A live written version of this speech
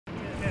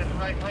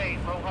right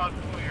lane, Mohawk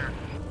Warrior.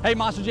 Hey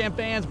Monster Jam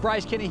fans,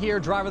 Bryce Kenny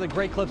here, driver of the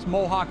Great Clips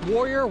Mohawk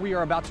Warrior. We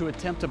are about to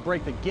attempt to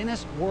break the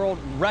Guinness World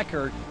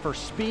Record for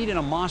speed in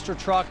a monster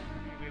truck.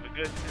 We have a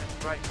good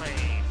right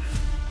lane.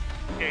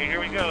 Okay, here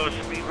we go,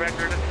 speed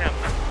record attempt.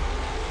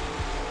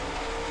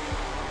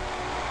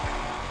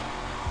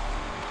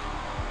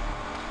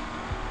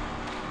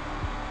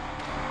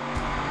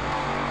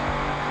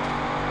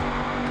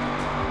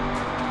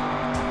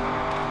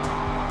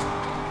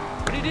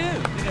 What do you do?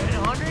 Did I hit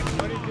 100?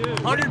 What do you do?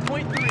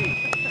 100.3.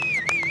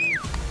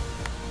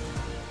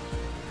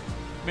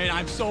 Man,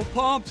 I'm so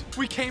pumped.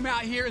 We came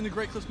out here in the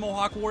Great Clips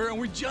Mohawk Warrior and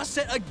we just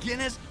set a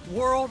Guinness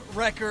World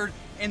Record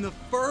and the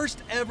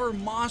first ever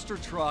monster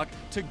truck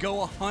to go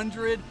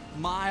 100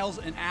 miles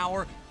an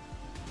hour.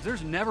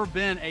 There's never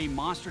been a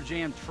Monster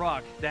Jam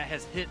truck that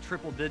has hit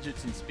triple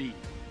digits in speed.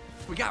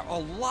 We got a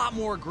lot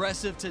more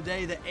aggressive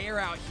today. The air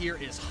out here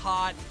is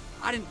hot.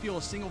 I didn't feel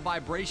a single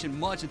vibration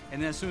much, and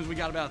then as soon as we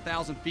got about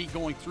 1,000 feet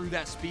going through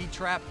that speed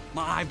trap,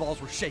 my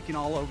eyeballs were shaking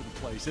all over the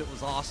place. It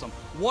was awesome.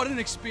 What an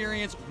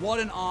experience, what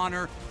an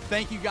honor.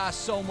 Thank you guys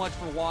so much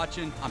for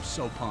watching. I'm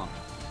so pumped.